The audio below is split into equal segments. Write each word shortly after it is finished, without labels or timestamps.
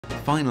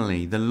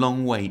Finally, the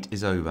long wait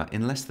is over.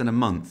 In less than a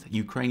month,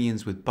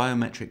 Ukrainians with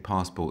biometric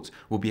passports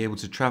will be able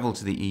to travel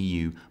to the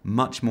EU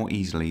much more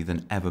easily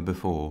than ever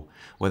before.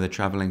 Whether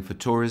travelling for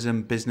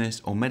tourism,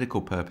 business or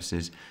medical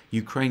purposes,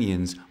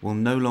 Ukrainians will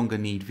no longer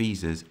need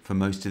visas for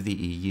most of the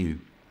EU.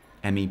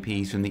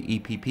 MEPs from the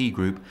EPP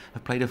group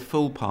have played a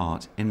full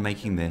part in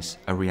making this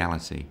a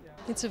reality.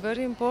 It's a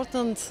very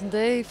important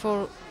day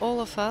for all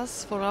of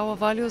us, for our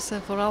values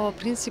and for our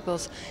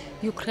principles.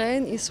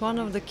 Ukraine is one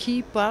of the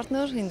key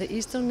partners in the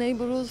eastern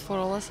neighborhood for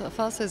all of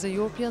us as a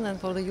European and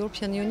for the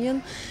European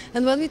Union.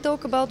 And when we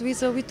talk about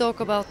visa, we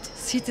talk about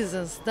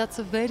citizens. That's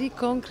a very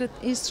concrete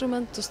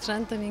instrument to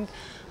strengthening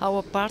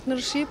our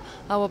partnership,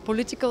 our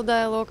political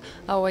dialogue,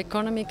 our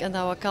economic and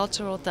our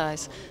cultural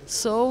ties.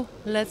 So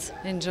let's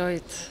enjoy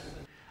it.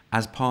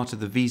 As part of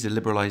the visa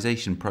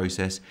liberalisation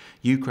process,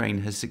 Ukraine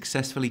has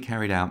successfully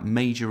carried out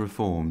major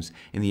reforms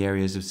in the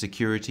areas of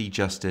security,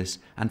 justice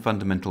and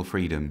fundamental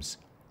freedoms.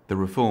 The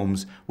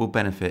reforms will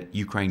benefit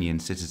Ukrainian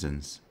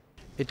citizens.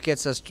 It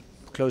gets us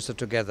closer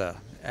together,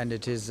 and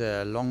it is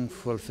a long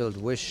fulfilled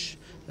wish,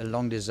 a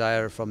long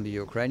desire from the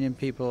Ukrainian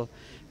people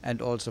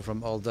and also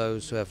from all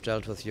those who have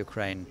dealt with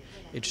Ukraine.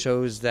 It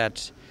shows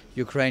that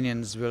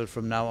Ukrainians will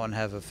from now on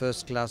have a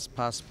first-class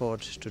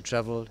passport to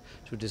travel,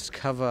 to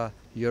discover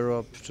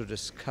Europe, to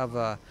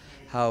discover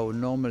how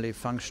normally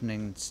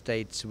functioning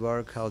states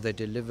work, how they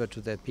deliver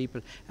to their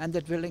people, and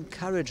that will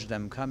encourage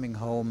them coming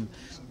home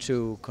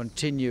to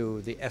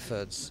continue the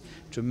efforts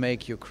to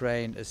make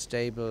Ukraine a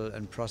stable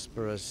and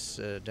prosperous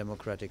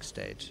democratic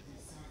state.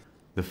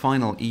 The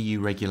final EU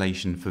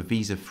regulation for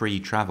visa-free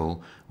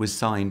travel was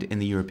signed in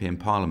the European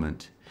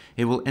Parliament.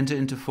 It will enter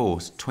into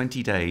force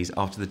 20 days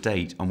after the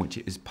date on which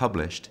it is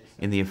published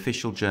in the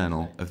official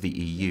journal of the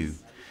EU.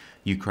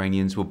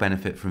 Ukrainians will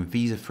benefit from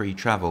visa-free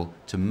travel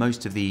to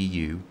most of the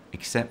EU,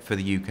 except for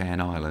the UK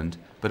and Ireland,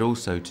 but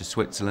also to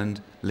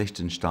Switzerland,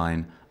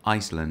 Liechtenstein,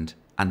 Iceland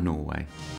and Norway.